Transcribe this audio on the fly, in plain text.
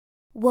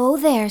Whoa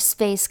there,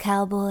 Space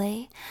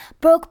Cowboy.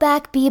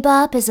 Brokeback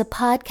Bebop is a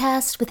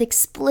podcast with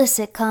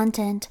explicit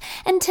content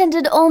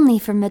intended only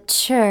for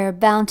mature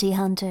bounty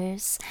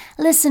hunters.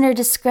 Listener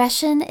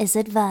discretion is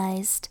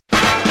advised.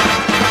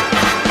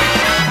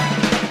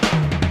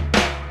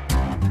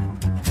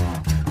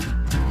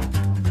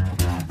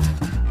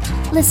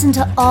 Listen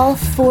to all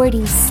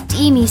 40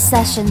 steamy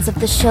sessions of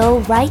the show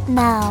right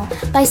now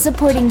by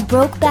supporting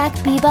Brokeback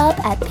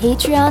Bebop at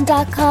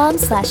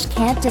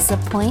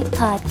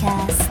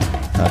patreon.com/can'tdisappointpodcast.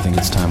 I think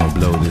it's time to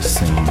blow this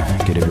scene.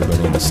 Get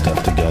everybody in the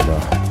stuff together.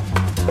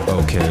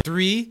 Okay.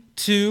 3,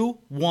 2,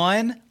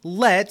 1,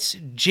 let's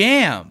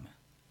jam.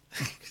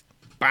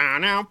 Bow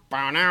now,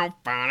 bow now,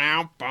 bow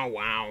now, bow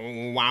wow,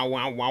 wow,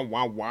 wow, wow,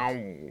 wow, wow.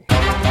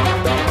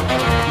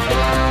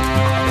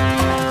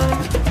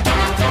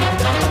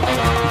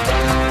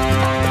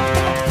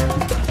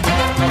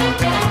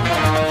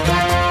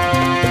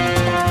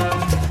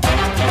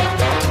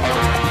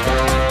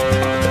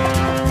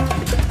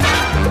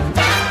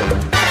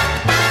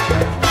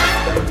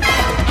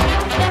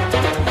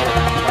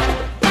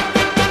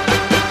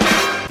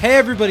 Hey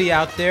everybody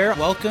out there,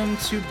 welcome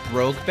to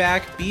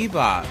Brokeback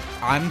Bebop.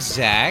 I'm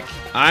Zach.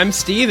 I'm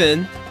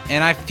Steven.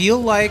 And I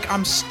feel like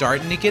I'm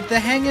starting to get the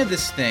hang of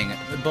this thing,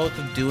 both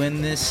of doing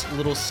this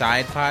little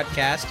side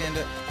podcast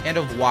and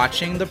of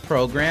watching the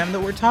program that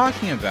we're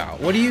talking about.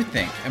 What do you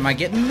think? Am I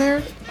getting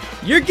there?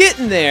 You're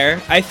getting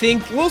there. I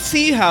think we'll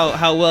see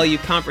how well you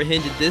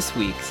comprehended this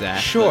week, Zach.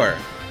 Sure.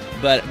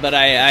 But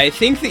I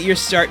think that you're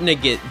starting to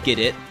get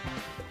it.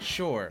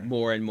 Sure.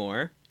 More and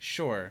more.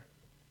 Sure.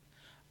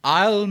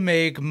 I'll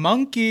make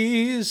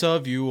monkeys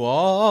of you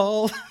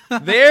all.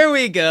 There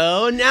we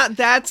go. Now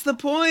that's the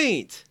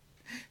point.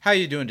 How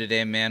you doing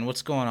today, man?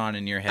 What's going on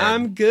in your head?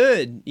 I'm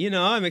good. You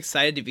know, I'm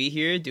excited to be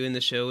here doing the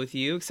show with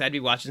you. Excited to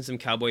be watching some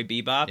Cowboy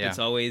Bebop. Yeah. It's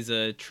always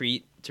a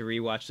treat to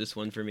rewatch this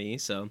one for me.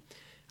 So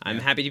I'm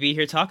happy to be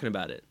here talking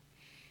about it.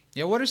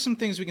 Yeah, what are some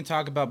things we can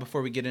talk about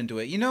before we get into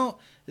it? You know,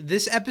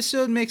 this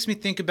episode makes me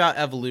think about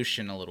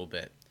evolution a little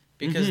bit.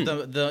 Because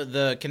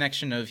the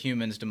connection of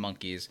humans to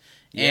monkeys.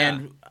 Yeah.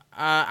 And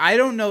I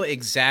don't know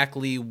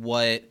exactly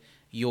what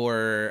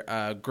your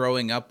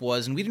growing up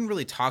was, and we didn't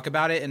really talk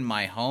about it in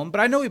my home, but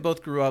I know we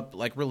both grew up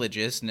like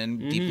religious and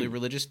in deeply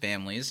religious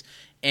families,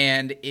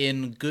 and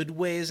in good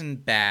ways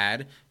and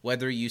bad,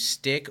 whether you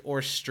stick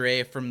or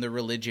stray from the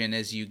religion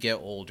as you get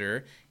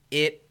older,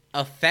 it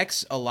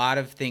affects a lot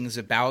of things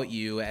about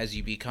you as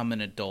you become an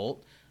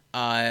adult.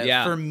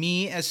 For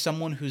me, as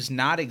someone who's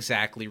not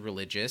exactly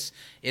religious,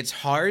 it's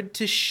hard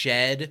to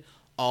shed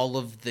all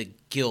of the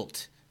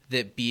guilt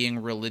that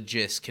being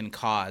religious can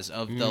cause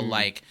of the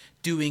like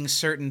doing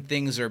certain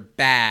things are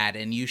bad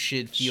and you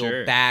should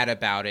feel bad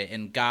about it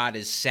and God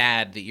is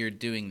sad that you're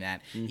doing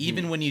that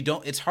even when you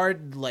don't. It's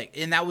hard, like,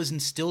 and that was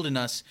instilled in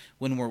us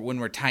when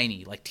we're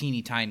tiny, like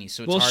teeny tiny.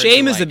 So it's hard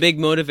shame to, is a big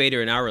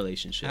motivator in our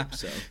relationship.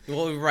 So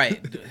well, right.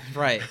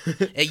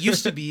 It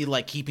used to be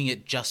like keeping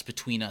it just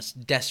between us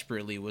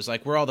desperately was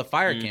like where all the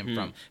fire came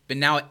from. But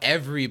now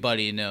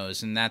everybody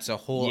knows, and that's a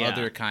whole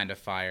other kind of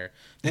fire.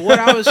 But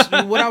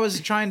what I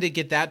was trying to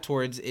get that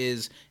towards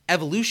is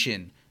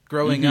evolution.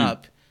 Growing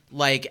up,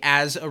 like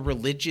as a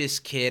religious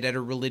kid at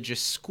a religious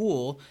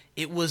school,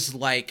 it was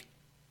like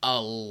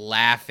a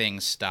laughing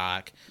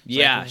stock.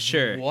 Like,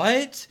 sure.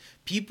 What?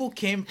 People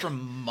came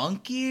from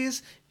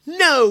monkeys?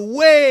 No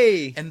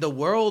way! And the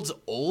world's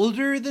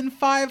older than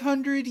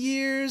 500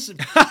 years?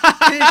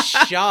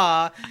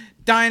 Pshaw.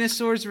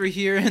 Dinosaurs were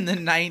here in the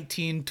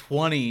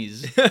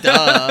 1920s.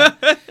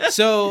 Duh.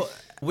 So,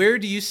 where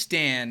do you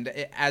stand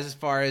as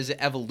far as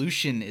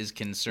evolution is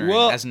concerned?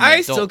 Well, as an I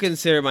adult? still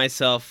consider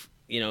myself,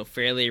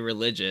 fairly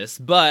religious,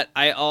 but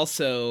I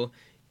also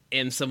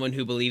am someone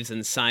who believes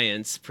in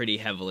science pretty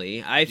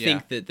heavily. I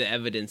think that the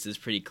evidence is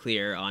pretty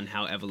clear on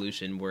how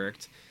evolution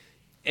worked.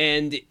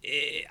 And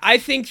I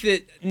think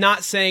that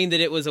not saying that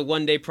it was a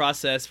one-day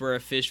process where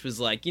a fish was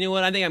like, you know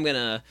what, I think I'm going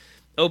to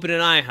open an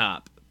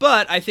IHOP.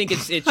 But I think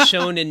it's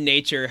shown in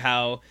nature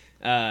how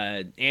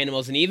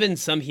animals and even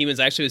some humans.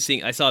 I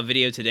saw a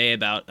video today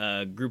about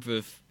a group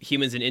of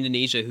humans in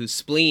Indonesia whose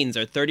spleens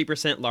are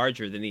 30%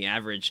 larger than the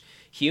average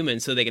human,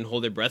 so they can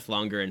hold their breath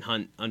longer and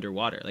hunt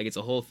underwater. Like, it's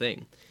a whole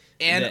thing.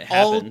 And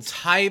all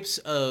types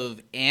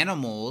of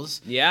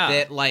animals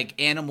that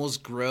like animals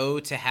grow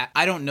to have.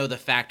 I don't know the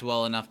fact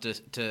well enough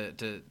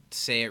to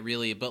say it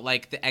really, but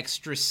like the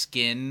extra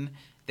skin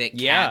that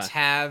cats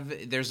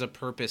have, there's a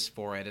purpose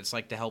for it. It's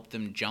like to help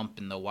them jump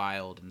in the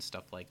wild and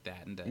stuff like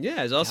that. And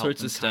there's all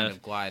sorts of stuff. Kind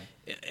of glide.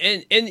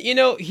 And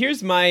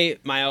here's my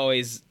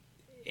always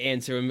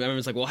answer.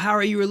 Everyone's like, well, how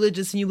are you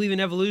religious and you believe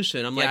in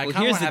evolution? I'm like,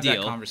 well, here's the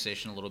deal. That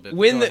conversation a little bit.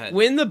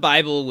 When the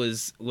Bible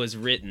was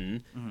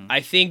written,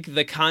 I think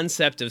the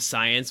concept of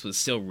science was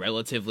still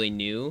relatively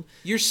new.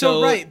 You're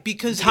so right,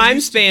 because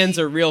time spans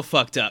are real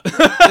fucked up.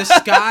 The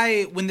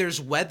sky, when there's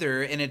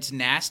weather and it's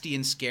nasty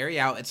and scary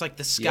out, it's like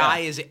the sky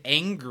is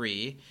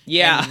angry.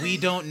 Yeah, and we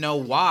don't know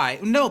why.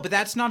 No, but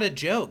that's not a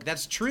joke.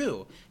 That's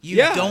true. You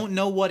don't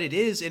know what it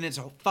is, and it's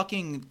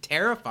fucking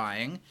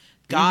terrifying.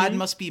 God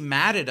must be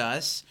mad at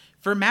us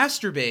for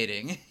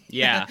masturbating.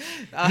 Yeah.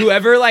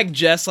 Whoever like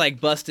just like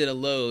busted a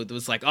load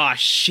was like, oh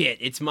shit,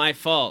 it's my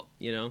fault,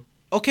 you know?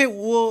 Okay,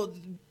 well,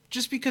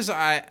 just because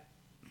I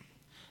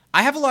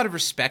have a lot of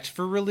respect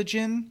for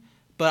religion,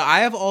 but I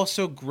have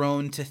also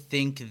grown to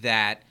think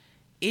that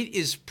it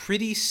is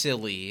pretty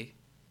silly,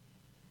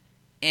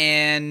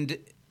 and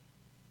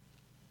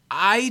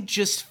I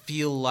just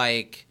feel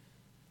like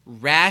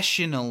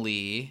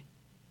rationally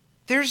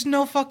there's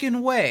no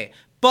fucking way.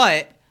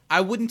 But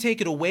I wouldn't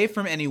take it away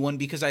from anyone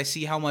because I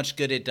see how much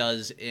good it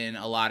does in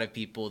a lot of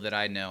people that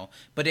I know.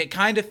 But it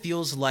kind of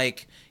feels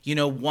like, you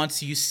know,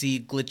 once you see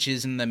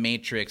glitches in the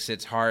Matrix,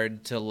 it's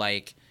hard to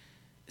like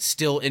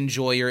still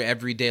enjoy your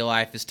everyday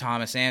life as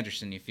Thomas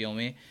Anderson, you feel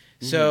me?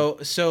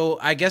 Mm-hmm. So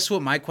I guess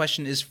what my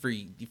question is for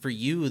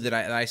you that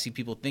I see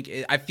people think,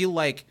 I feel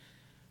like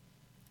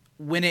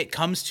when it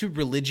comes to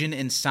religion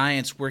and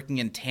science working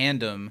in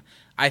tandem,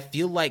 I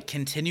feel like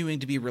continuing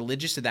to be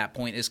religious at that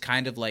point is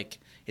kind of like,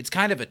 it's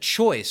kind of a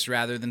choice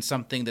rather than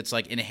something that's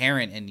like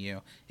inherent in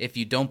you if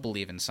you don't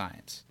believe in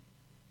science.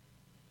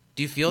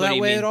 Do you feel that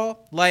way at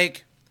all?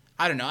 Like,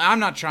 I don't know. I'm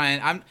not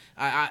trying.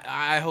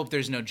 I hope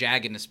there's no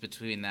jaggedness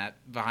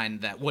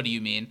behind that. What do you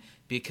mean?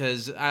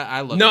 Because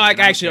I love. No, I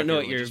actually don't know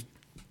what you're.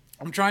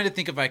 I'm trying to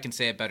think if I can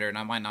say it better, and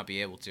I might not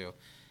be able to.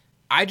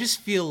 I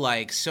just feel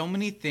like so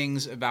many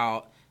things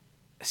about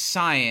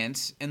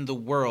science and the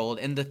world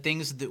and the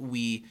things that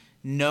we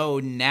know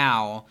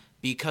now,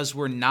 because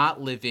we're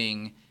not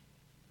living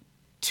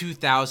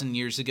 2,000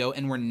 years ago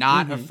and we're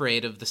not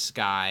afraid of the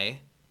sky,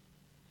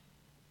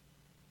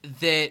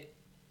 that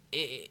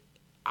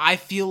I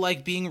feel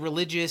like being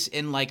religious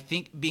and like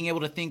being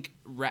able to think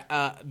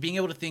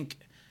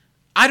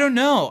I don't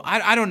know.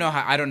 I don't know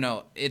how. I don't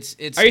know. It's.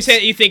 Are you saying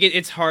that you think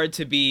it's hard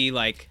to be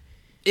like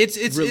it's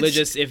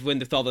religious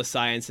with all the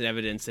science and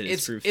evidence that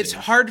it's proof? It's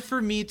hard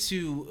for me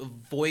to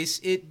voice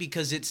it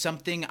because it's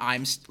something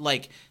I'm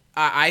like.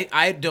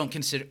 I don't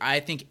consider. I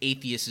think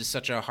atheist is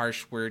such a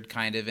harsh word,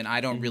 kind of, and I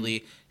don't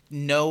really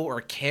know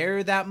or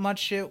care that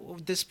much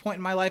at this point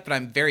in my life. But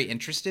I'm very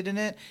interested in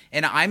it,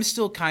 and I'm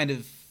still kind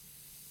of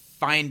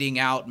finding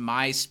out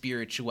my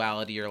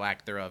spirituality or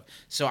lack thereof.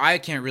 So I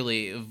can't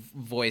really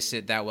voice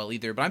it that well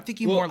either. But I'm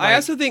thinking more like... I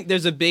also think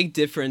there's a big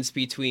difference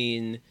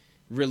between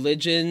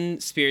religion,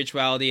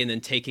 spirituality, and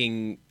then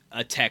taking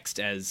a text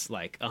as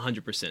like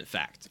 100%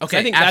 fact. Okay,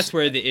 I think that's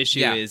where the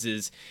issue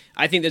is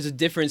I think there's a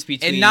difference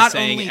between and not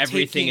saying only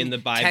everything in the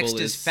Bible text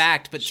is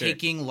fact, but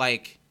taking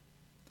like,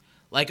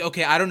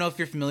 okay, I don't know if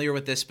you're familiar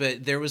with this,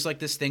 but there was like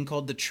this thing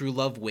called the True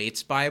Love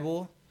Waits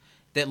Bible,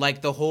 that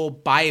like the whole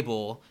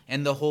Bible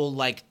and the whole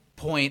like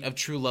point of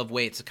True Love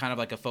Waits, kind of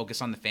like a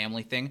focus on the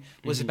family thing,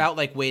 was about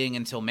like waiting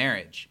until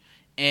marriage.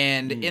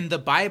 And in the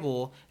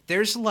Bible,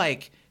 there's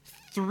like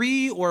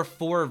 3 or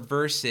 4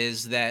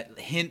 verses that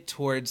hint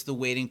towards the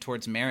waiting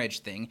towards marriage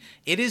thing.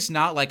 It is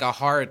not like a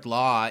hard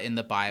law in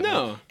the Bible.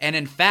 No. And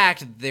in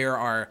fact, there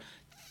are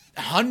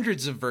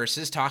hundreds of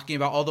verses talking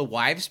about all the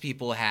wives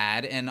people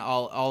had and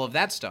all of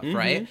that stuff,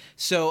 right?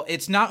 So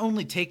it's not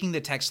only taking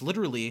the text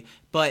literally,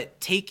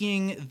 but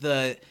taking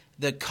the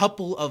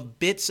couple of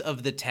bits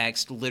of the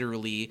text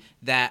literally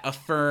that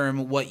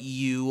affirm what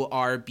you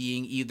are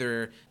being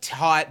either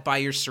taught by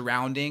your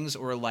surroundings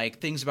or like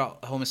things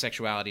about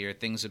homosexuality or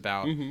things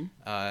about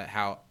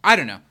how, I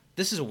don't know.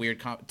 This is a weird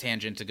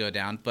tangent to go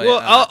down, but... Well,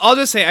 I'll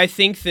just say I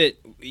think that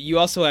you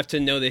also have to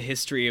know the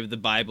history of the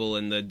Bible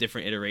and the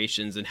different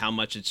iterations and how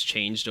much it's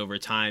changed over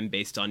time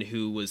based on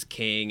who was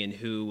king and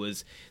who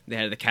was the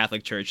head of the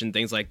Catholic Church and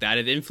things like that.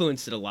 It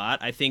influenced it a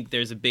lot. I think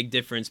there's a big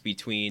difference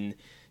between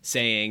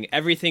saying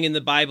everything in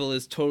the Bible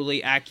is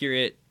totally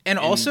accurate. And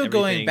also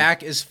going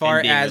back as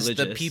far as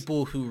religious. The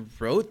people who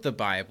wrote the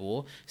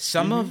Bible,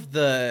 some of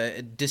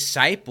the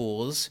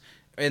disciples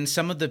and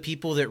some of the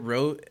people that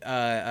wrote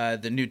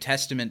the New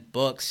Testament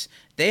books,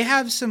 they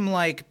have some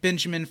like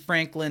Benjamin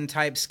Franklin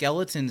type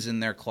skeletons in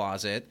their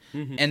closet.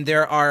 And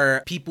there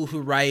are people who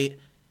write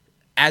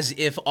as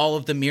if all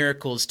of the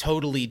miracles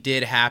totally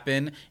did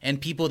happen, and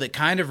people that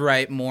kind of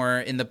write more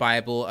in the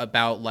Bible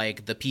about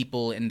like the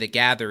people in the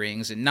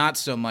gatherings and not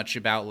so much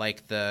about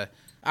like the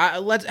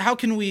how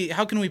can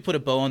we put a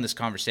bow on this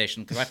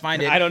conversation, because I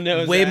find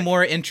it way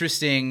more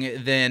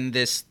interesting than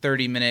this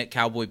 30-minute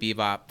Cowboy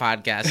Bebop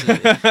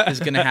podcast is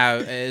gonna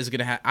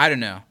have. I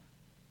don't know.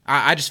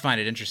 I just find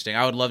it interesting.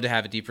 I would love to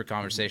have a deeper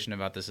conversation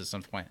about this at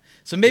some point.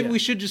 So maybe we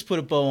should just put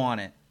a bow on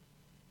it.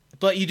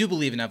 But you do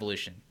believe in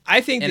evolution. I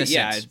think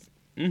that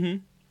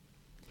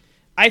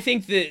I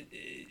think that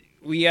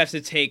we have to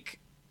take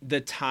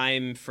the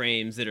time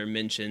frames that are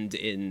mentioned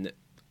in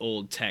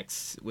old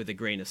texts with a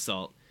grain of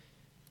salt.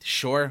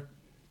 Sure.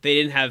 They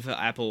didn't have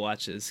Apple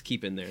Watches.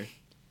 Keep in there.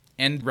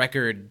 And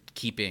record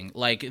keeping.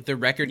 Like, the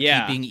record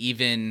keeping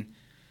even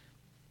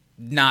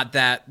not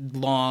that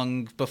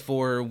long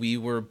before we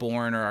were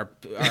born or our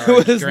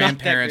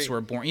grandparents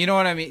were born. You know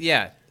what I mean?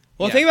 Yeah.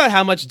 Well, think about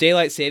how much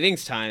daylight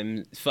savings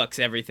time fucks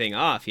everything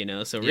off, you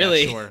know? So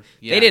really,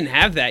 they didn't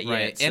have that yet.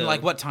 Right. And,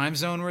 like, what time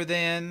zone were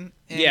they in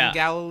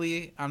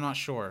Galilee? I'm not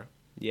sure.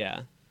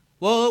 Yeah.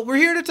 Well, we're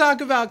here to talk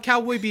about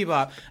Cowboy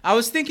Bebop. I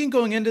was thinking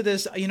going into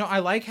this, I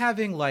like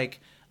having like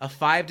a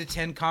 5 to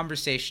 10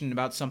 conversation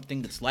about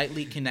something that's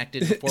lightly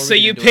connected. Before So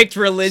you picked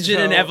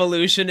religion and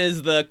evolution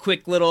as the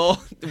quick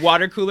little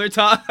water cooler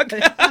talk?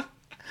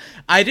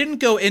 I didn't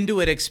go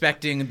into it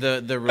expecting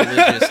the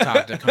religious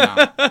talk to come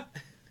out.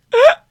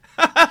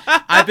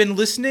 I've been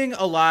listening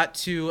a lot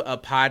to a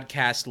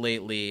podcast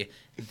lately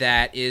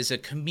that is a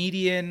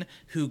comedian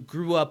who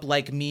grew up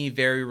like me,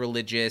 very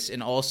religious,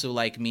 and also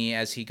like me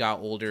as he got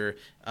older,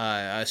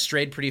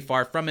 strayed pretty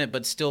far from it,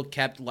 but still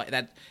kept like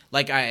that.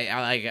 Like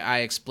I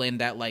explained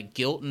that like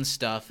guilt and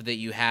stuff that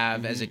you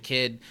have as a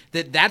kid.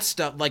 That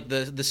stuff, like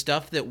the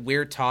stuff that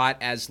we're taught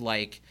as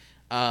like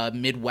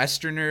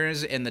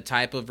Midwesterners and the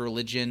type of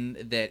religion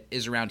that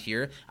is around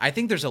here. I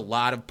think there's a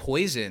lot of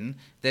poison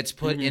that's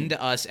put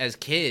into us as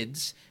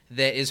kids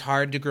that is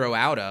hard to grow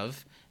out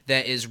of.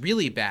 That is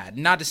really bad.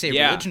 Not to say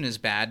religion is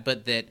bad,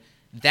 but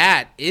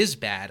that is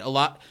bad.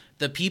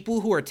 The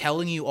people who are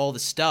telling you all the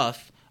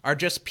stuff are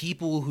just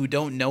people who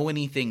don't know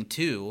anything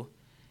too.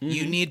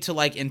 You need to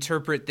like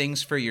interpret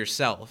things for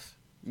yourself.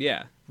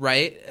 Yeah.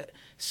 Right?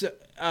 So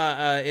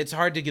it's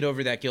hard to get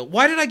over that guilt.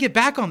 Why did I get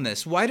back on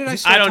this? Why did I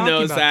start talking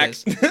about Zach.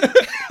 this?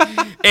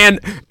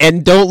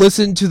 And don't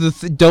listen to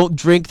don't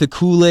drink the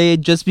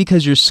Kool-Aid. Just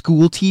because your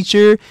school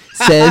teacher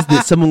says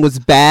that someone was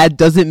bad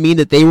doesn't mean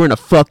that they weren't a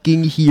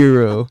fucking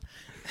hero.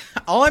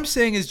 All I'm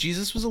saying is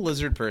Jesus was a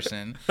lizard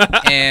person,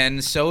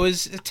 and so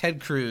is Ted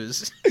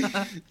Cruz.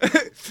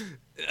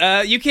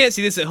 You can't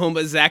see this at home,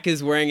 but Zach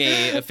is wearing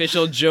a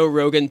official Joe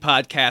Rogan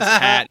podcast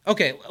hat.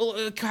 Okay,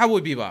 Cowboy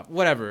Bebop,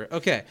 whatever.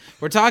 Okay,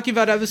 we're talking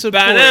about episode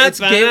 4.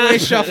 It's Gateway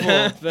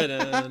Shuffle.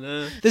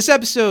 This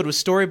episode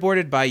was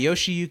storyboarded by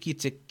Yoshiyuki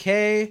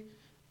Takei.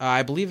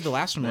 I believe the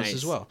last one was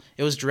as well.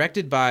 It was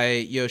directed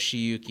by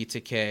Yoshiyuki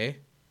Takei.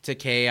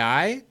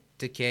 Takei?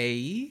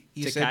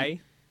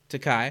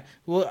 Takai.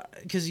 Well,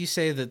 because you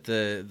say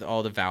that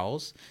all the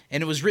vowels.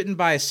 And it was written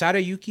by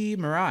Sadayuki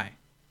Mirai.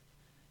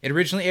 It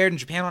originally aired in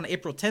Japan on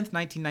April 10th,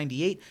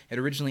 1998. It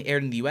originally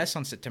aired in the U.S.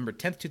 on September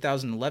 10th,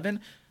 2011.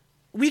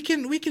 We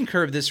can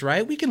curb this,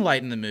 right? We can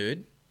lighten the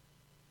mood.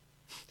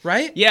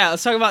 Right? Yeah,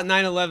 let's talk about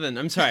 9/11.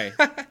 I'm sorry.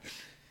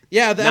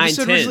 Yeah, the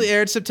episode 9/10. originally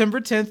aired September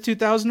 10th,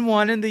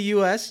 2001 in the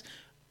U.S.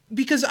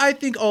 Because I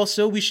think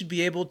also we should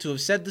be able to have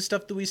said the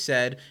stuff that we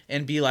said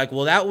and be like,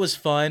 well, that was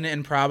fun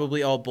and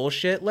probably all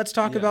bullshit. Let's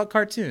talk about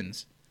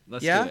cartoons.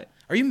 Let's do it.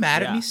 Are you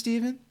mad at me,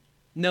 Steven?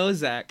 No,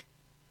 Zach.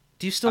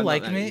 Do you still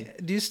like me?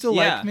 Do you still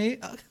like me?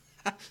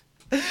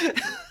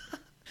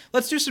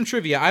 Let's do some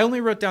trivia. I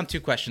only wrote down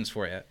 2 questions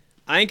for you.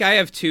 I think I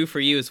have 2 for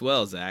you as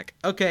well, Zach.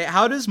 Okay,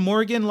 how does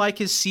Morgan like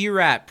his sea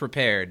rat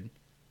prepared?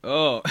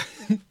 Oh,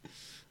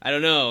 I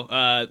don't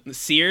know.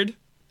 Seared?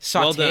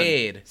 Sautéed. Well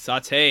done.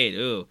 Sautéed,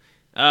 ooh.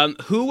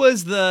 Who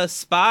was the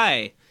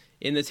spy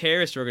in the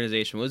terrorist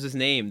organization? What was his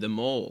name? The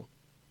Mole.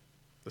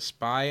 The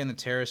spy in the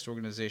terrorist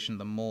organization,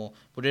 the Mole.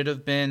 Would it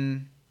have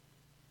been...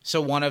 So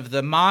one of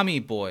the mommy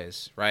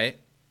boys, right?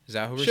 Is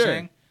that who we're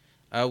saying?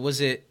 Was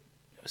it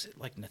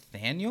like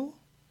Nathaniel?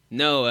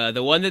 No,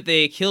 the one that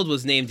they killed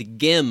was named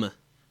Gim.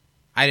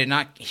 I did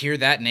not hear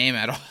that name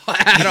at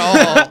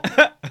all.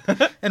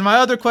 And my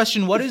other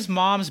question, what is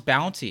Mom's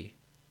bounty?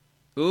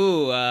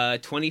 Ooh,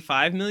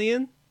 25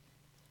 million?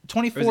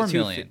 24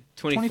 million.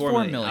 24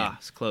 million. Ah,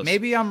 it's close.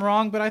 Maybe I'm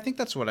wrong, but I think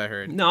that's what I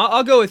heard. No,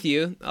 I'll go with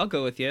you.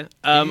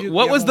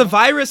 What was the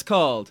virus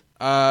called?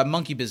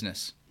 Monkey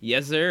Business.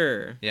 Yes,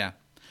 sir. Yeah.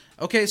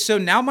 Okay, so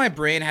now my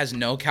brain has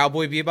no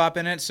Cowboy Bebop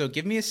in it, so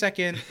give me a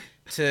second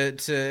to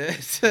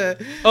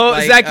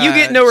like, Zach, you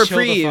get no chill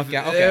the reprieve. fuck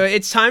out. Okay.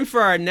 It's time for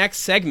our next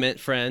segment,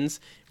 friends.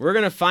 We're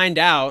going to find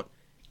out,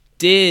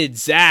 did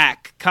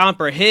Zach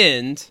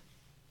comprehend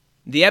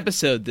the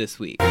episode this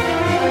week?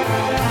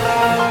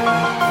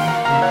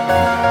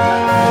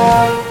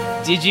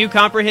 Did you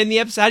comprehend the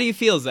episode? How do you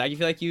feel, Zach? You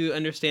feel like you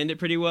understand it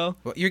pretty well?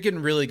 Well, you're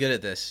getting really good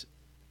at this.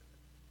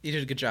 You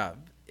did a good job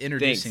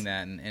introducing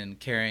Thanks. that and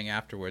carrying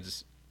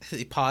afterwards.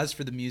 He paused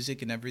for the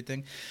music and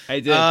everything.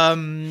 I did.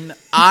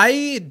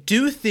 I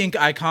do think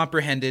I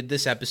comprehended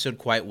this episode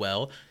quite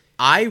well.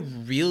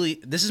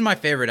 This is my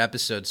favorite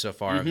episode so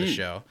far of the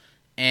show.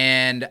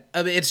 And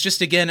it's just,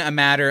 again, a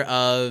matter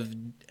of,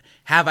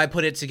 have I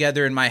put it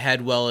together in my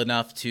head well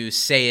enough to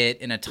say it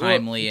in a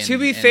timely To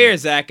be fair,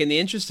 Zach, in the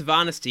interest of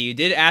honesty, you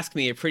did ask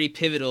me a pretty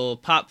pivotal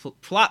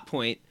plot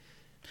point.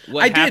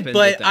 I did,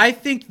 but I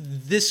think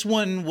this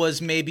one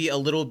was maybe a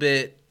little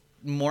bit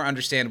more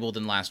understandable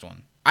than last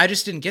one. I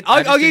just didn't get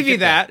that. I'll give you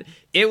that.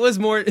 It was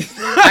more...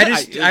 I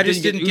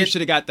just didn't get... You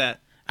should have got that.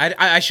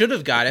 I should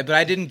have got it, but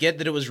I didn't get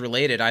that it was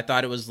related. I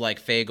thought it was like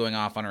Faye going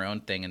off on her own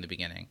thing in the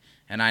beginning.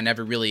 And I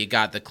never really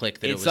got the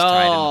click that it was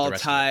tied in with the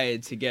rest It's all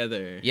tied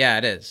together. Yeah,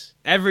 it is.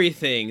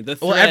 Everything. The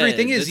thread, well,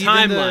 everything is. The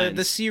even timeline.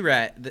 the sea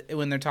rat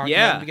when they're talking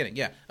about it in the beginning.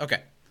 Yeah,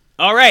 okay.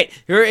 All right.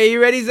 Are you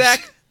ready,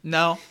 Zach?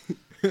 No.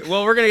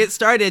 Well, we're going to get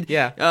started.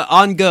 Yeah.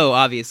 On go,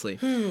 obviously.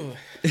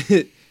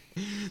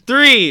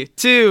 3,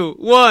 2,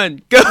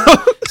 1, go.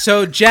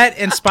 So Jet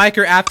and Spike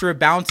are after a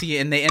bounty,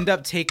 and they end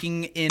up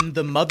taking in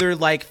the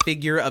mother-like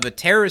figure of a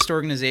terrorist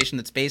organization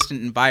that's based in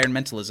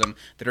environmentalism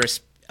that are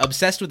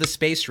obsessed with a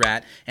space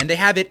rat, and they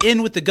have it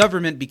in with the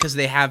government because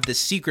they have this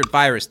secret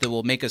virus that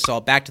will make us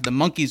all back to the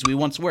monkeys we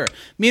once were.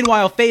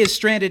 Meanwhile, Faye is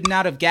stranded and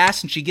out of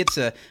gas, and she gets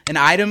an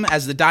item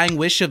as the dying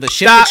wish of a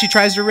ship that she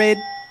tries to raid.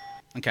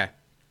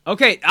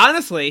 Okay,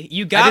 honestly,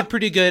 you got... I did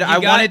pretty good.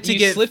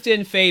 You slipped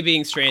in Faye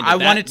being stranded. I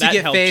wanted to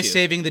get Faye you.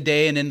 saving the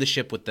day and in the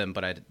ship with them,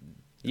 but I...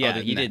 Yeah,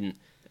 you didn't.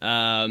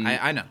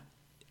 I know.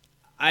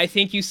 I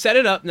think you set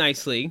it up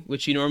nicely,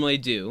 which you normally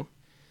do.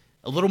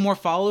 A little more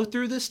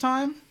follow-through this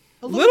time?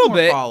 A little more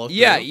bit. follow-through.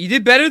 Yeah, you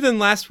did better than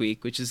last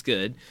week, which is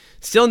good.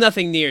 Still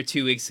nothing near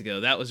 2 weeks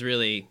ago. That was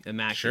really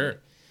immaculate.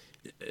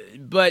 Sure.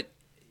 But,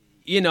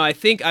 I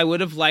think I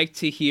would have liked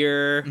to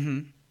hear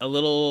a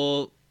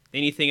little...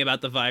 anything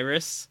about the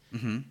virus.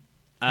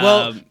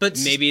 Well, but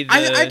maybe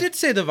I did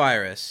say the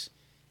virus.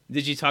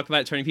 Did you talk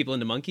about turning people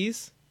into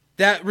monkeys?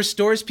 That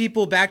restores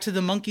people back to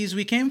the monkeys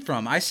we came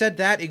from. I said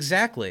that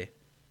exactly.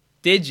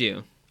 Did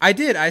you? I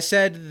did. I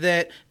said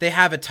that they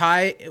have a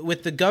tie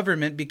with the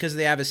government because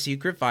they have a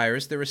secret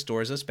virus that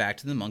restores us back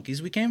to the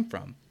monkeys we came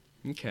from.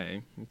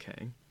 Okay.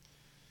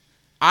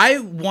 I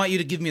want you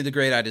to give me the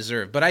grade I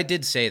deserve, but I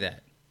did say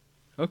that.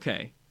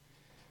 Okay.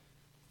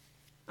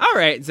 All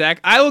right, Zach.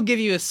 I will give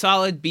you a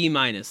solid B-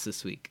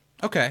 this week.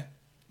 Okay.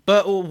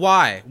 But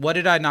why? What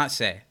did I not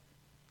say?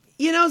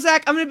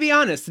 Zach, I'm going to be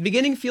honest. The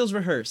beginning feels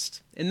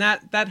rehearsed, and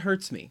that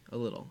hurts me a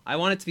little. I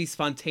want it to be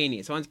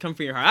spontaneous. I want it to come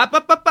from your heart.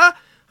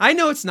 I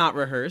know it's not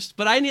rehearsed,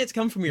 but I need it to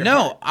come from your heart.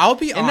 No, I'll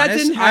be honest. And that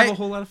didn't have a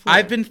whole lot of flair.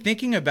 I've been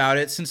thinking about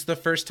it since the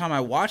first time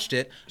I watched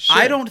it. Sure.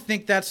 I don't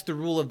think that's the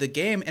rule of the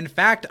game. In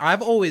fact,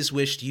 I've always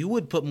wished you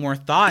would put more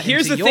thought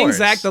Here's into the thing, yours.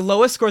 Zach. The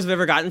lowest scores I've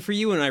ever gotten for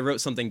you when I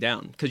wrote something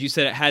down, because you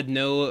said it had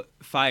no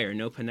fire,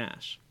 no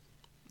panache.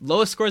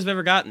 Lowest scores I've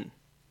ever gotten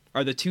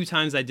are the 2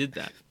 times I did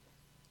that.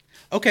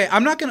 Okay,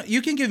 I'm not gonna.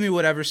 You can give me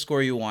whatever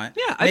score you want.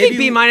 Yeah, I think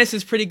B-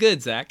 is pretty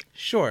good, Zach.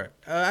 Sure.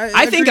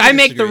 I think I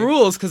make the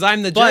rules because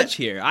I'm the judge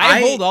here.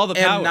 I hold all the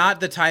power. I am not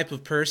the type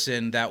of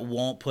person that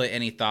won't put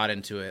any thought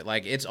into it.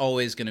 Like, it's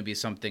always going to be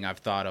something I've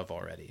thought of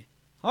already.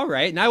 All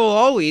right, and I will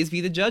always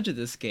be the judge of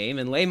this game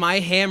and lay my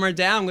hammer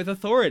down with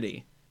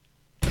authority.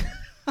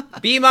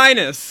 B-.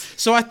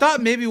 So I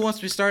thought maybe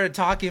once we started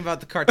talking about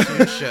the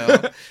cartoon show,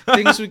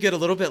 things would get a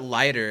little bit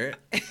lighter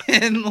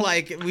and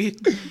a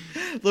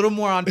little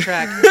more on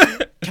track.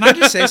 Can I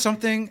just say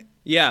something?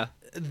 Yeah.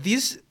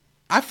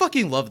 I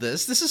fucking love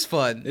this. This is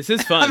fun. This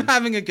is fun. I'm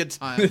having a good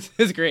time. This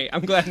is great.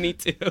 I'm glad me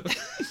too.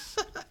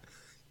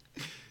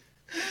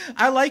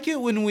 I like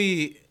it when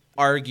we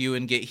argue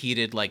and get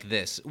heated like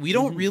this. We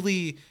don't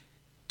really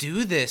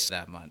do this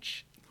that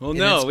much. Well,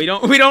 no, we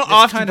don't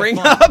often bring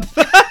up.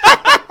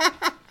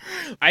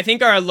 I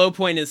think our low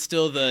point is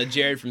still the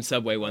Jared from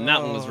Subway one.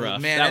 That one was rough.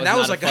 Man, that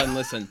was not a fun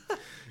listen.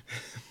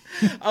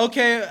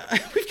 Okay,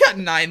 we've got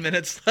 9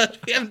 minutes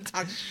left. We haven't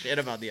talked shit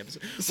about the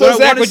episode. So what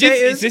Zach, I want to say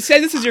is, you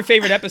said this is your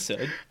favorite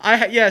episode. I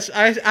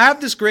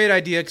have this great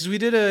idea because we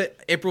did a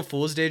April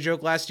Fool's Day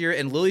joke last year,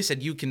 and Lily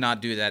said you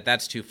cannot do that.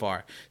 That's too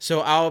far.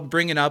 So I'll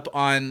bring it up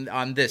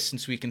on this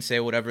since we can say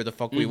whatever the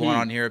fuck we want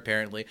on here.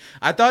 Apparently,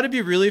 I thought it'd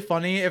be really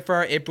funny if for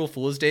our April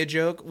Fool's Day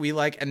joke we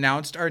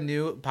announced our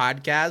new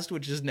podcast,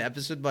 which is an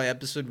episode by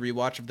episode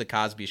rewatch of the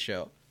Cosby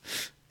Show.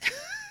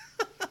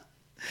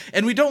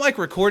 And we don't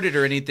record it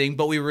or anything,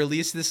 but we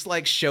release this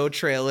show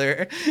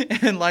trailer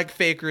and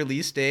fake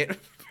release date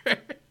for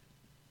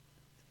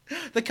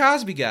the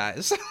Cosby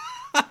Guys.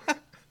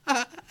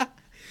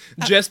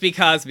 Just be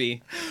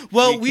Cosby.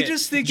 Well, we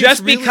just think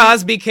just be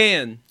Cosby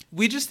can.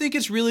 We just think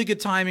it's really good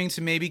timing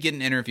to maybe get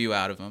an interview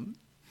out of him.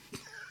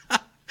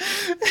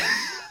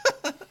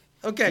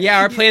 Okay. Yeah,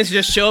 our plan is to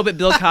just show up at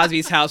Bill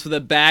Cosby's house with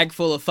a bag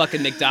full of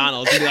fucking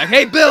McDonald's and be like,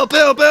 "Hey, Bill.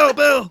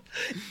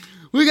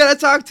 We gotta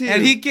talk to you."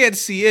 And he can't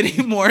see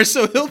anymore,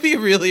 so he'll be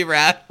really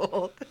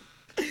rattled.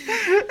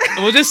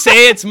 We'll just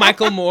say it's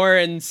Michael Moore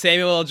and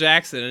Samuel L.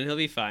 Jackson, and he'll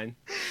be fine.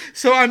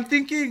 So I'm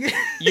thinking...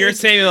 You're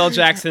Samuel L.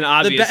 Jackson,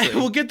 obviously.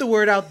 We'll get the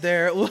word out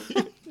there.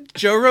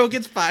 Joe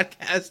Rogan's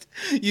podcast.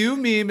 You,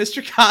 me,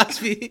 Mr.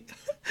 Cosby...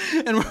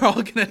 And we're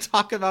all going to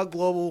talk about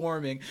global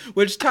warming,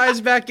 which ties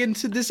back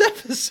into this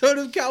episode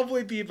of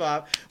Cowboy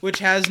Bebop, which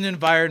has an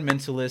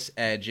environmentalist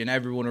edge. And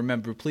everyone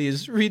remember,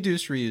 please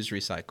reduce, reuse,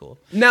 recycle.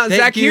 Now,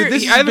 Thank Zach, you.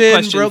 I have a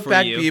question for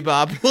Brokeback you.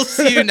 Bebop. We'll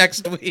see you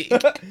next week.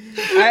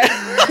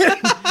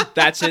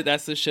 That's it.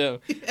 That's the show.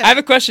 I have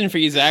a question for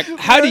you, Zach.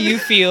 How do you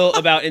feel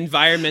about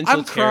environmental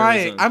I'm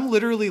crying. terrorism? I'm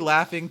literally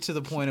laughing to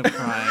the point of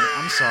crying.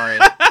 I'm sorry.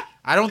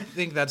 I don't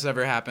think that's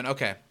ever happened.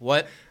 Okay,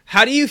 what?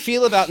 How do you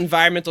feel about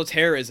environmental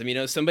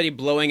terrorism? Somebody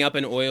blowing up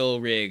an oil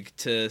rig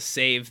to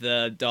save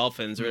the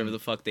dolphins or whatever the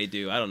fuck they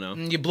do. I don't know.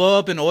 You blow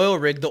up an oil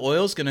rig, the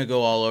oil's going to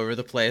go all over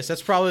the place.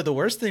 That's probably the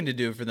worst thing to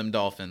do for them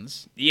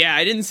dolphins. Yeah,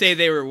 I didn't say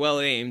they were well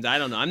aimed. I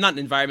don't know. I'm not an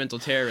environmental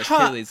terrorist,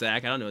 clearly,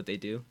 Zach. I don't know what they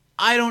do.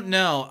 I don't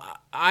know.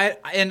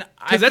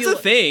 Because that's a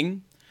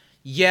thing.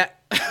 Yeah.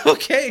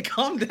 Okay,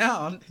 calm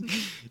down.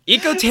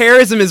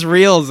 Eco-terrorism is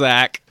real,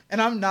 Zach.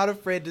 And I'm not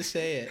afraid to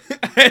say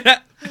it.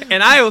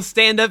 And I will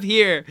stand up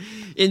here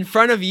in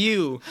front of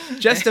you,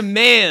 just a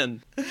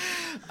man.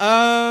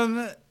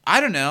 I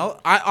don't know.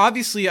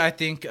 I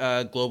think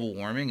global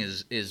warming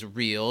is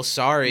real.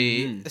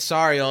 Sorry,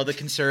 all the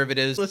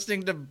conservatives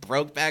listening to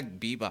Brokeback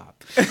Bebop.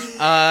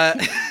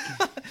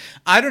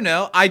 I don't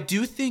know. I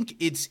do think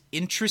it's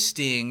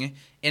interesting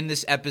in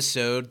this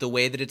episode the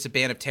way that it's a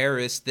band of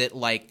terrorists that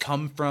like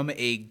come from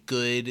a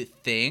good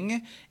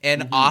thing,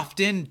 and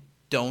often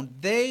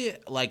don't they?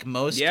 Like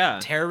most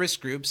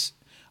terrorist groups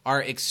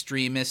are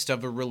extremist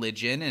of a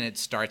religion, and it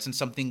starts in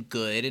something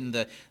good, and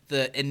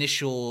the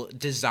initial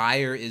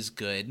desire is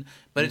good,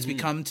 but it's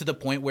become to the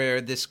point where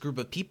this group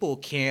of people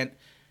can't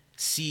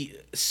see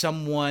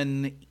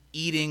someone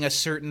eating a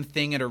certain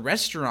thing at a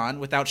restaurant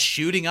without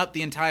shooting up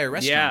the entire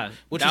restaurant,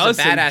 which was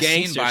a badass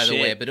scene, by the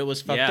way, but it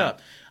was fucked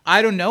up.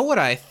 I don't know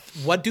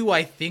what do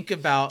I think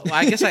about, well,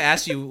 I guess I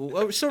asked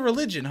you, so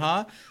religion,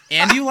 huh?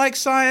 And you like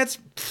science?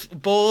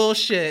 Pfft,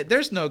 bullshit.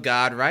 There's no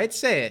God, right?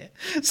 Say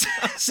it.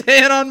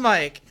 Say it on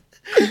mic.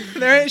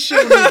 There ain't shit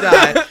when we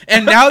die.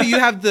 And now you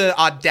have the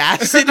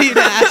audacity to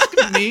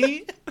ask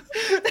me?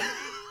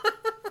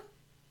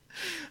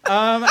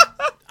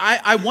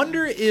 I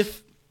wonder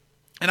if,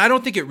 and I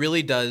don't think it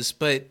really does,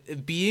 but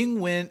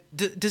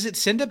does it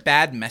send a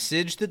bad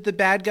message that the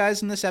bad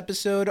guys in this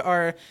episode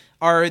are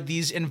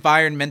these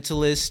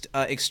environmentalist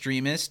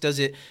extremists? Does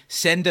it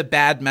send a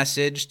bad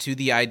message to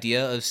the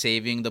idea of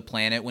saving the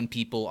planet when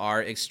people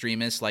are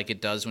extremists, like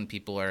it does when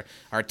people are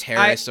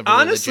terrorists of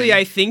religion? Honestly,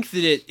 I think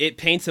that it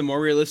paints a more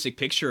realistic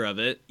picture of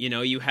it. You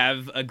know, you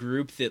have a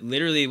group that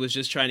literally was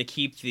just trying to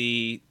keep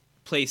the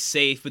place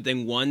safe, but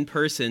then one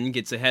person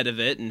gets ahead of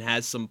it and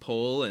has some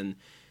pull and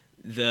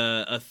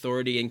the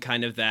authority and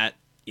kind of that,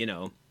 you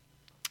know,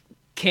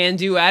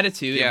 can-do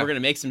attitude. Yeah. We're going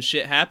to make some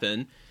shit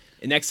happen.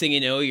 And next thing you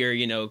know,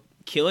 you're,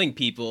 killing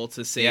people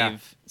to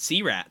save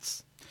sea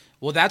rats.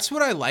 Well, that's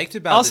what I liked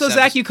about also, this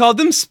Zach, you called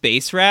them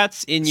space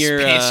rats in your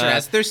space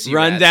rats. They're sea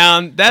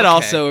rundown. Rats. That okay.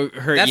 also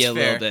hurt that's you a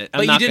fair. little bit.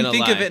 But you didn't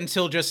think of it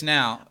until just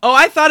now. Oh,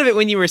 I thought of it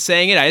when you were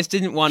saying it. I just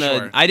didn't want to.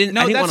 Sure. I didn't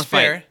want to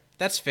fight.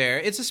 That's fair.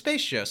 It's a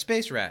space show.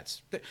 Space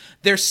rats.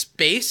 They're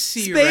space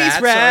sea rats,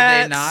 are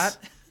they not?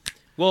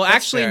 Well, that's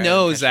actually, fair.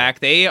 No, Zach.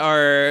 They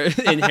are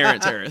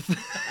inherent to Earth.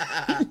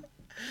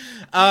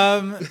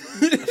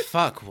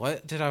 Fuck.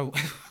 What did I?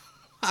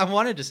 I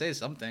wanted to say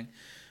something.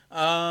 You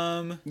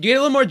get a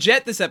little more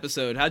Jet this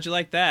episode. How'd you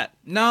like that?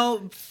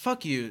 No,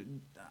 fuck you.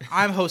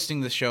 I'm hosting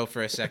the show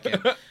for a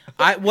second.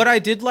 What I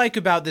did like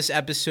about this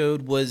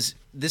episode was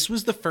this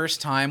was the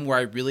first time where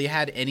I really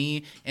had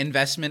any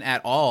investment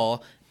at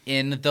all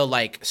in the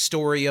like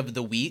story of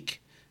the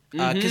week.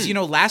 Because,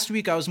 last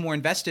week I was more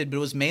invested, but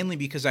it was mainly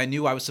because I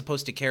knew I was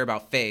supposed to care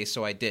about Faye,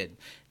 so I did.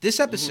 This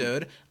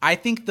episode, I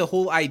think the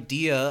whole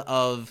idea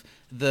of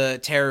the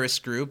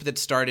terrorist group that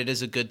started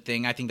as a good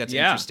thing, I think that's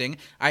interesting.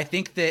 I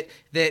think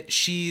that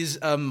she's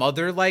a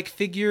mother-like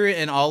figure,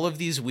 and all of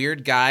these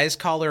weird guys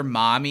call her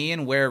mommy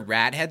and wear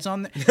rat heads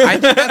on I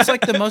think that's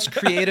like the most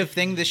creative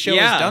thing this show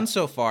has done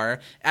so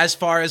far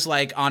as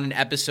like on an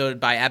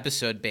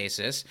episode-by-episode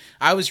basis.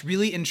 I was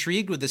really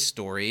intrigued with this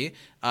story.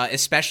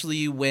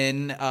 Especially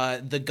when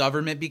the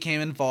government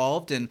became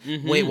involved and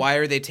wait, why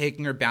are they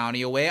taking her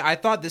bounty away? I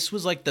thought this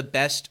was like the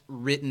best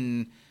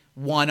written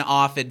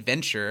one-off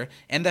adventure,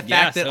 and the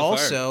fact that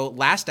also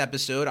last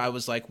episode I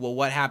was like, well,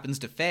 what happens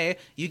to Faye?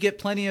 You get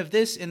plenty of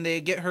this, and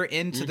they get her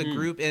into the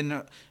group in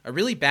a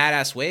really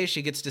badass way.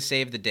 She gets to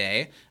save the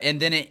day, and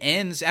then it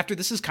ends after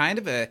this is kind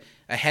of a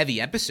heavy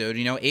episode.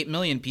 8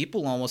 million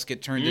people almost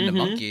get turned into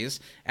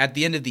monkeys. At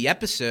the end of the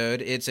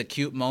episode, it's a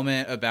cute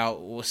moment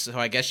about, so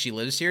I guess she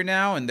lives here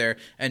now, and they're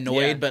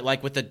annoyed, but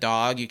like with the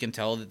dog, you can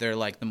tell that they're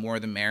like the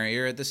more the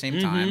merrier at the same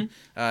time.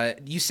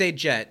 You say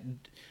Jet.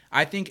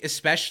 I think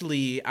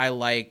especially I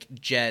like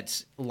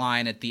Jet's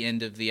line at the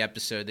end of the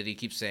episode that he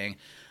keeps saying,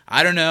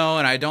 I don't know,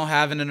 and I don't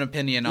have an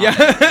opinion on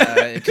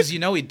it. Because he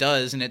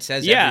does, and it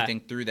says everything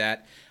through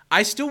that.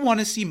 I still want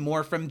to see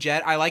more from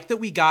Jet. I like that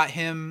we got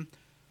him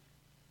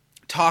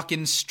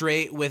talking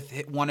straight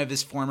with one of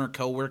his former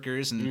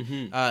coworkers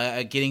and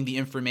getting the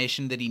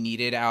information that he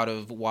needed out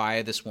of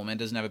why this woman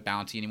doesn't have a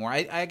bounty anymore.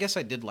 I guess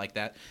I did like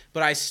that,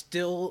 but I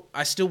still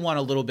want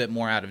a little bit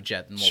more out of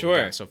Jet than what we've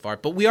got so far.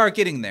 But we are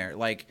getting there.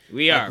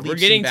 We're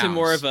getting to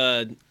more of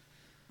a,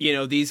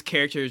 these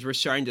characters. We're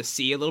starting to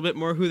see a little bit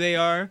more who they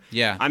are.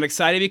 Yeah, I'm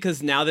excited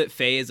because now that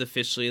Faye is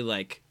officially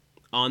like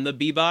on the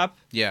Bebop,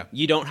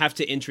 you don't have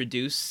to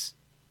introduce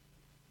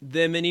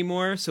them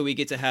anymore, so we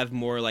get to have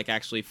more like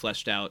actually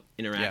fleshed out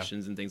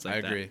interactions and things like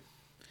that. I agree.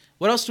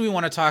 What else do we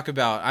want to talk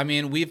about? I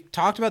mean, we've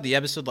talked about the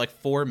episode like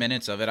 4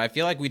 minutes of it. I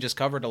feel like we just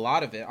covered a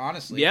lot of it,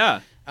 honestly. Yeah.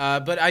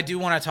 But I do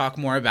want to talk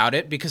more about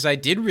it because I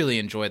did really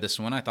enjoy this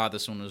one. I thought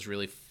this one was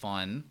really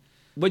fun.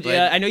 But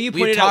I know you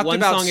pointed out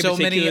one song in particular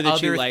that you liked. We've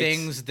talked about so many other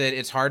things that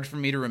it's hard for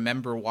me to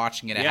remember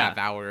watching it a half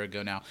hour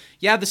ago now.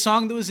 Yeah, the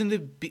song that was in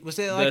was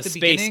it like the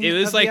beginning it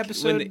was of like the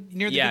episode?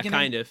 Near the beginning? Yeah,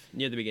 kind of.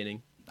 Near the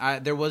beginning.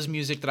 There was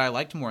music that I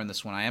liked more in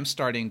this one. I am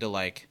starting to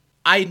like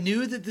I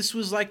knew that this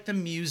was like the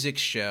music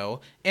show.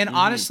 And Mm-hmm.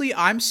 honestly,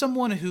 I'm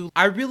someone who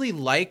I really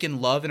like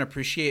and love and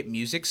appreciate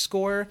music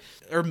score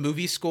or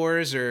movie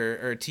scores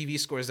or TV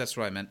scores. That's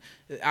what I meant.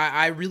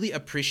 I really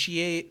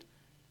appreciate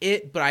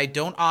it, but I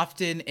don't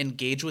often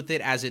engage with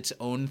it as its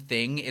own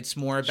thing. It's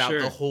more about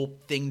Sure. the whole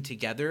thing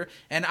together.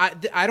 And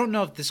I don't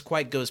know if this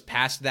quite goes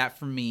past that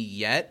for me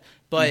yet.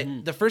 But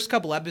Mm-hmm. the first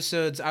couple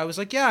episodes, I was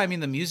like, yeah, I mean,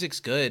 the music's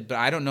good, but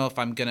I don't know if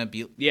I'm going to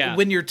be... Yeah.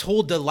 When you're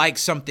told to like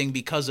something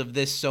because of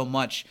this so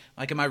much,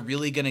 like, am I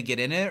really going to get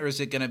in it, or is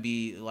it going to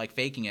be, like,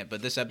 faking it?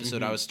 But this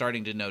episode, I was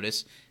starting to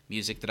notice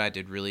music that I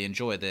did really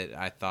enjoy that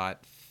I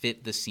thought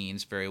fit the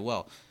scenes very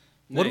well.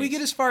 What do we Nice.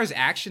 get as far as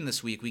action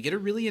this week? We get a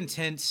really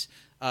intense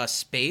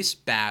space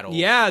battle.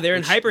 Yeah, they're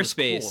in which was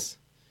hyperspace.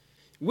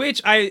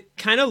 Which I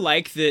kind of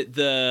like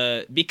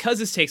that because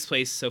this takes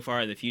place so far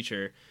in the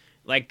future,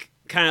 like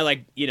kind of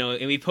like, you know,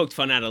 and we poked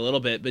fun at it a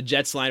little bit, but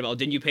Jet's line about,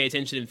 didn't you pay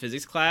attention in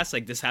physics class?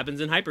 Like, this happens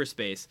in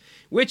hyperspace,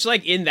 which,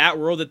 like, in that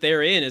world that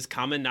they're in is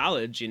common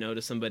knowledge, you know,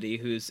 to somebody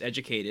who's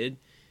educated.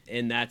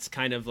 And that's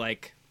kind of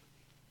like,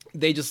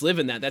 they just live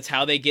in that. That's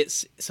how they get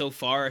so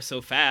far so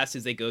fast,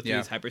 is they go through Yeah.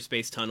 these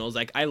hyperspace tunnels.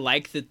 Like, I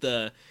like that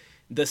the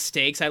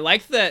stakes. I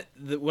like that.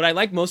 What I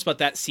like most about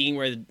that scene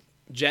where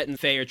Jet and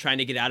Faye are trying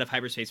to get out of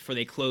hyperspace before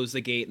they close the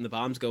gate and the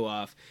bombs go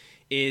off,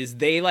 is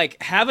they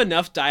like have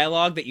enough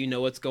dialogue that you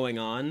know what's going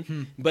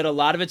on, but a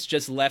lot of it's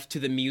just left to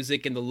the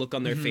music and the look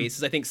on their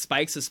faces. I think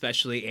Spike's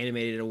especially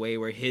animated in a way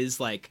where his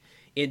like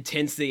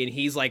intensity, and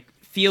he's like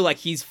feel like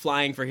he's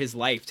flying for his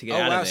life to get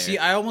out of there. See,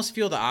 I almost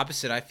feel the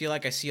opposite. I feel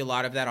like I see a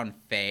lot of that on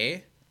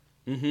Faye.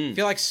 I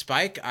feel like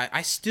Spike,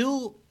 I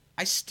still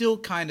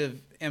kind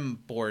of am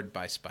bored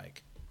by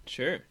Spike.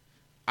 Sure.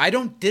 I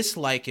don't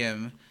dislike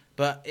him,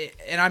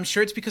 and I'm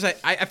sure it's because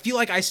I feel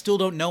like I still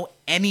don't know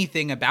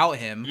anything about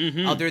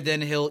him other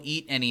than he'll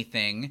eat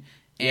anything,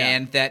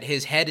 and that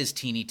his head is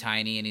teeny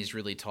tiny and he's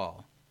really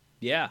tall.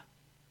 Yeah.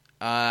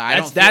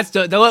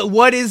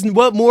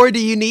 What more do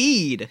you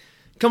need?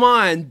 Come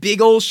on,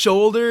 big old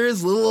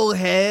shoulders, little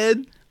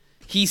head.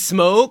 He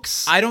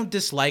smokes. I don't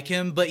dislike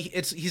him, but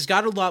he's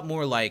got a lot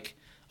more like,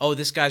 oh,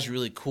 this guy's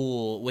really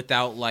cool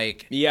without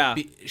like, Yeah.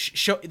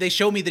 They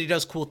show me that he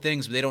does cool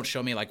things, but they don't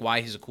show me like why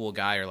he's a cool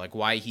guy or like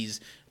why he's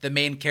the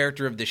main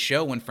character of the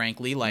show. When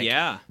frankly, like,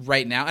 Yeah.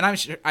 right now, and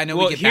I know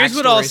Well, we get here's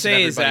what I'll backstories of say,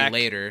 everybody Zach,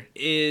 later.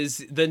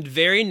 is the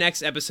very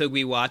next episode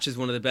we watch is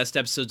one of the best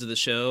episodes of the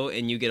show,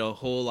 and you get a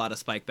whole lot of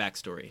Spike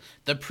backstory.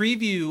 The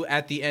preview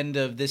at the end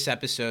of this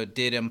episode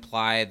did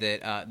imply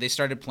that they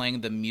started playing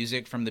the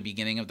music from the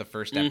beginning of the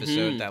first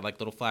episode, that like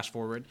little flash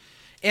forward.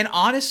 And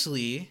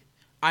honestly,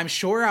 I'm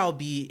sure I'll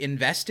be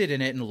invested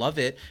in it and love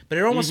it, but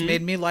it almost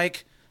made me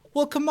like,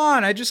 well, come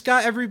on, I just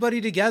got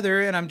everybody together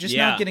and I'm just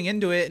not getting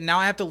into it, and now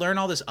I have to learn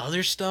all this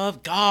other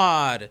stuff.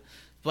 God.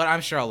 But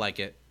I'm sure I'll like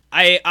it.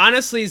 I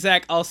honestly,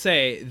 Zach, I'll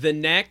say the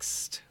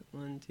next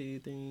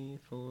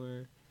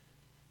 4,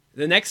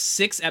 the next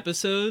 6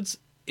 episodes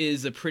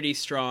is a pretty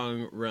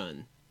strong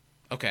run.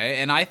 Okay,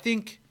 and I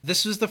think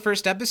this was the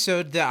first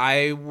episode that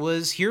I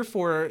was here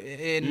for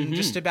in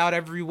just about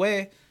every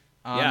way.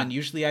 Yeah. And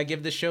usually I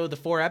give the show the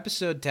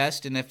 4-episode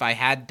test, and if I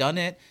had done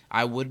it,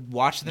 I would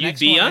watch the You'd next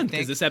be one. I on, think.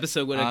 because this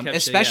episode would have kept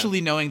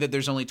Especially knowing that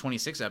there's only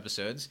 26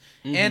 episodes.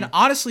 And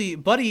honestly,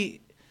 buddy,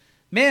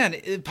 man,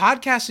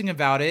 podcasting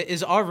about it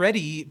is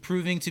already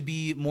proving to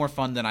be more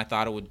fun than I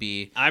thought it would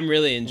be. I'm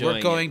really enjoying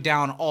We're going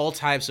down all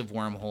types of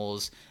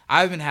wormholes.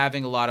 I've been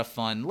having a lot of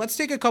fun. Let's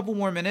take a couple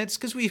more minutes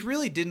because we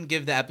really didn't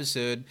give the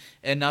episode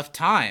enough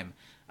time.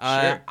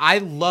 Sure. I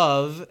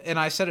love, and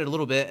I said it a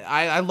little bit,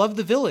 I love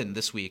the villain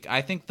this week.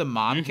 I think the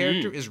mom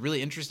character is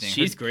really interesting.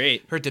 She's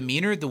great. Her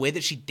demeanor, the way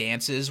that she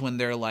dances when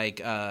they're like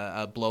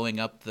blowing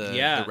up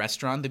the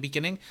restaurant at the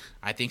beginning,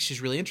 I think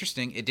she's really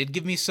interesting. It did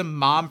give me some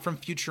Mom from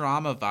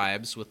Futurama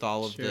vibes with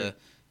all of the,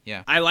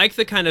 yeah. I like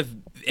the kind of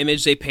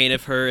image they paint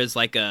of her as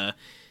like a,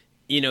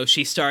 you know,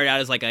 she started out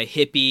as like a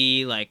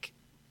hippie, like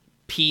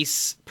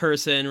peace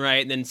person,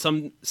 right? And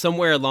then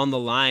somewhere along the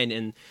line,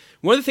 and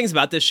one of the things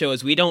about this show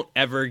is we don't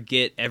ever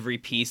get every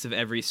piece of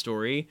every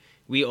story.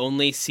 We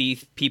only see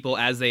people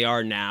as they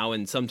are now,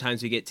 and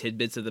sometimes we get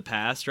tidbits of the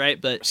past, right?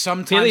 But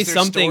Sometimes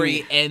their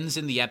story ends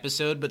in the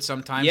episode, but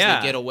sometimes they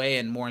get away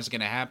and more is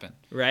going to happen.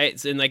 Right.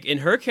 So, and like in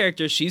her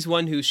character, she's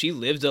one who she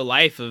lived a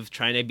life of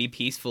trying to be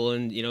peaceful,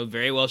 and you know,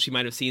 very well she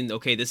might have seen,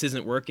 okay, this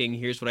isn't working,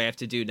 here's what I have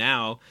to do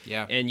now.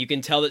 Yeah. And you can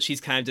tell that she's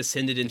kind of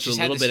descended into She's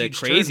a little had this bit of huge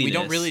turn. craziness. We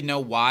don't really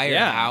know why or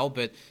Yeah. how,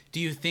 but do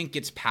you think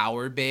it's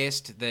power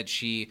based that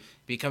she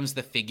becomes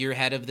the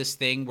figurehead of this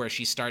thing where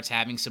she starts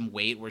having some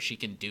weight where she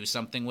can do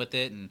something with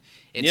it, and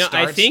it You know,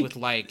 I starts think with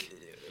like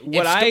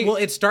what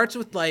it starts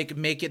with like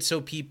make it so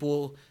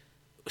people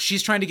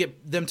she's trying to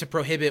get them to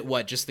prohibit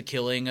just the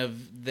killing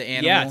of the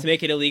animal. Yeah, to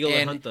make it illegal to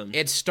And hunt them.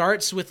 It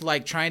starts with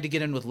like trying to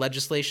get in with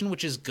legislation,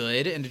 which is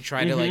good, and to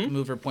try to like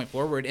move her point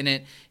forward. And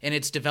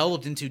it's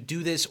developed into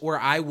do this or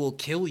I will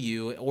kill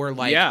you, or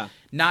like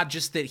not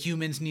just that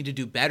humans need to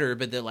do better,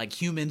 but that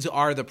like humans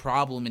are the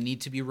problem and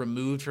need to be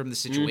removed from the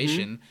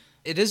situation.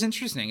 It is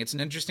interesting. It's an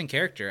interesting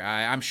character.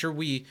 I'm sure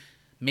we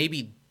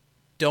maybe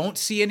don't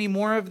see any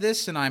more of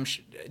this, and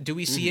do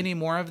we see any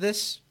more of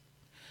this?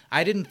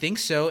 I didn't think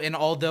so. And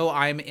although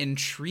I'm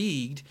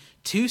intrigued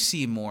to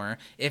see more,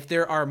 if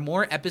there are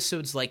more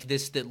episodes like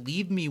this that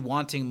leave me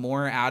wanting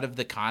more out of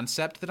the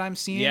concept that I'm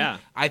seeing,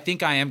 I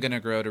think I am going to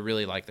grow to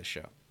really like the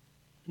show.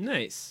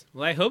 Nice.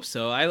 Well, I hope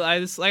so. I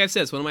like I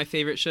said, it's one of my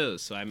favorite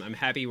shows, so I'm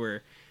happy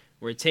we're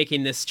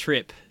taking this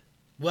trip.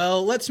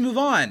 Well, let's move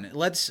on.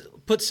 Let's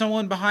put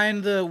someone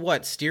behind the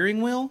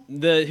steering wheel?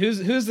 Who's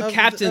the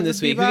captain this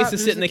week? Who gets to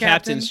sit in the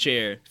captain's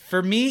chair?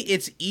 For me,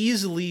 it's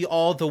easily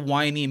all the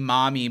whiny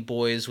mommy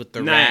boys with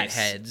the rat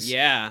heads.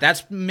 Yeah.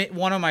 That's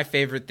one of my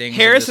favorite things.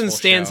 Harrison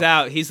stands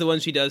out. He's the one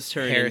she does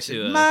turn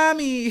into.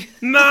 Mommy,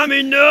 no!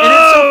 And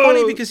it's so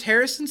funny because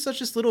Harrison's such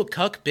this little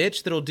cuck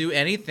bitch that'll do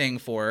anything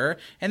for her,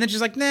 and then she's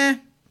like, nah,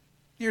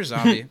 you're a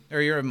zombie, or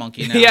you're a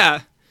monkey now.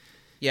 Yeah.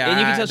 Yeah,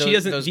 and you can tell she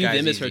doesn't view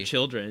them as her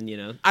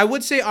children, I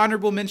would say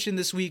honorable mention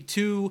this week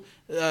to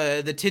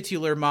the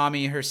titular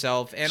mommy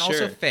herself, and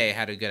also Faye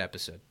had a good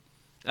episode.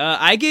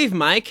 I gave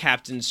my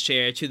captain's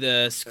chair to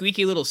the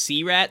squeaky little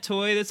sea rat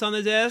toy that's on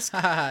the desk.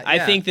 I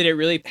think that it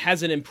really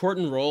has an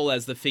important role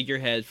as the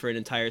figurehead for an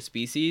entire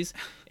species,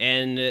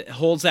 and it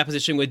holds that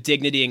position with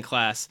dignity and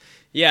class.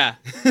 Yeah.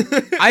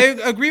 I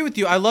agree with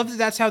you. I love that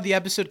that's how the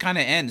episode kind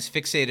of ends,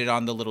 fixated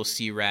on the little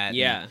sea rat.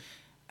 Yeah.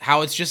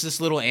 How it's just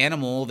this little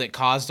animal that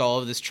caused all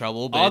of this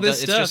trouble, but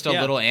it's just a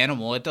little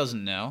animal. It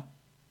doesn't know.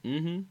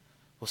 Mm-hmm.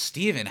 Well,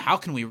 Steven, how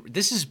can we...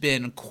 This has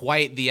been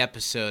quite the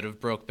episode of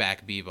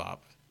Brokeback Bebop.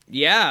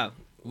 Yeah.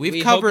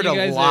 We've covered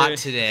a lot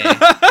today.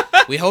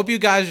 We hope you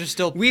guys are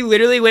still... We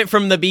literally went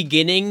from the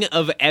beginning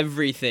of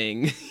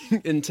everything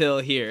until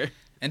here.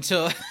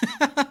 Into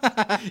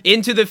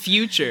the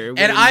future.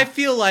 And I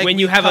feel like when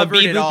you have a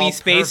beep-boopy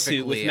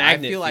spacesuit with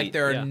magnet I feel like feet.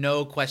 there are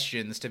no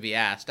questions to be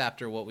asked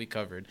after what we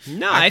covered.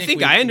 No, I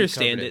think I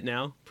understand it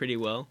now pretty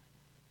well.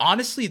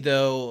 Honestly,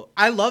 though,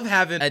 I love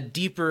having a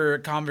deeper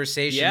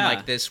conversation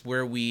like this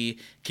where we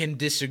can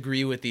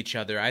disagree with each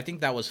other. I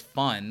think that was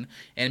fun,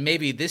 and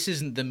maybe this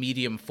isn't the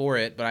medium for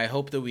it, but I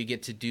hope that we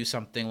get to do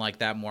something like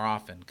that more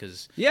often.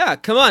 Yeah,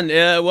 come on.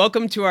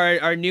 Welcome to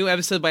our new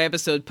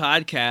episode-by-episode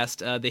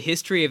podcast, The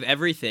History of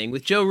Everything,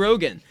 with Joe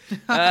Rogan.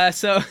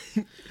 So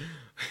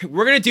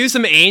we're going to do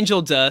some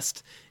angel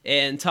dust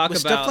and talk about...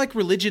 stuff like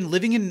religion,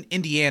 living in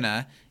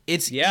Indiana...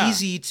 It's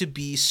easy to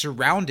be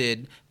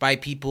surrounded by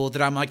people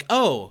that I'm like,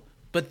 oh,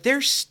 but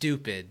they're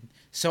stupid.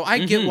 So I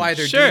get why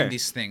they're doing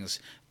these things.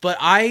 But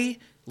I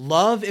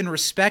love and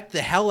respect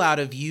the hell out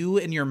of you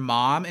and your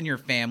mom and your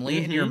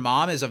family. And your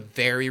mom is a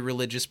very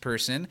religious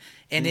person.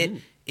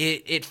 And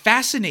it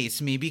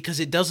fascinates me because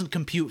it doesn't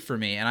compute for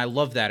me. And I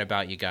love that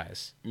about you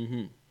guys.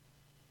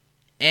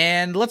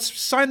 And let's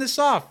sign this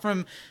off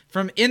from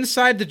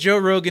inside the Joe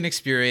Rogan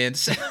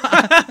Experience.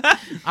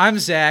 I'm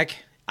Zach.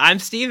 I'm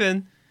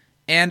Steven.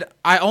 And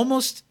I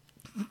almost...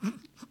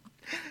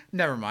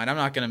 Never mind. I'm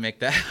not gonna make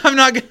that. I'm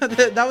not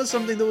gonna. That was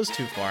something that was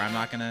too far. I'm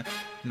not gonna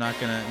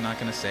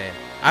say it.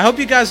 I hope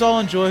you guys all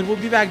enjoyed. We'll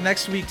be back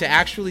next week to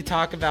actually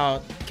talk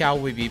about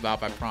Cowboy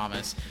Bebop. I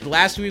promise.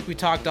 Last week we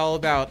talked all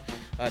about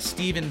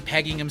Steven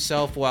pegging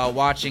himself while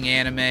watching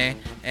anime,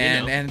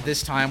 and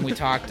this time we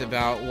talked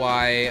about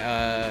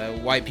why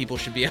white people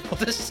should be able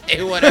to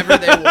say whatever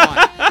they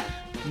want.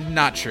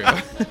 Not true.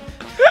 Bye.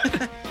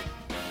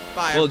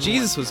 Well, everyone.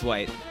 Jesus was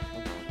white.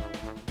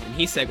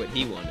 He said what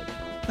he wanted.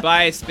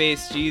 Bye,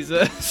 Space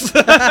Jesus.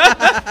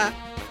 Bye.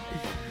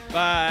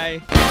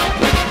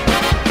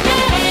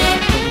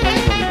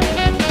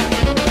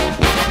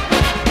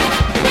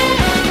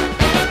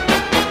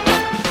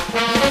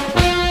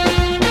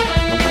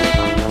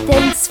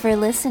 Thanks for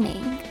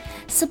listening.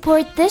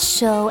 Support this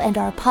show and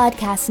our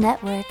podcast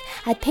network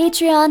at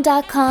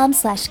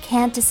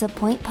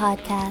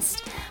patreon.com/can'tdisappointpodcast,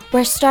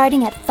 where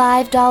starting at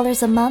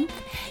 $5 a month,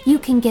 you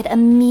can get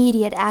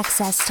immediate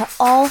access to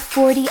all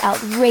 40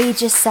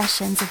 outrageous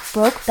sessions of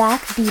Brokeback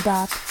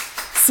Bebop.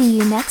 See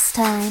you next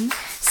time,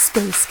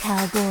 Space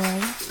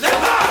Cowboy.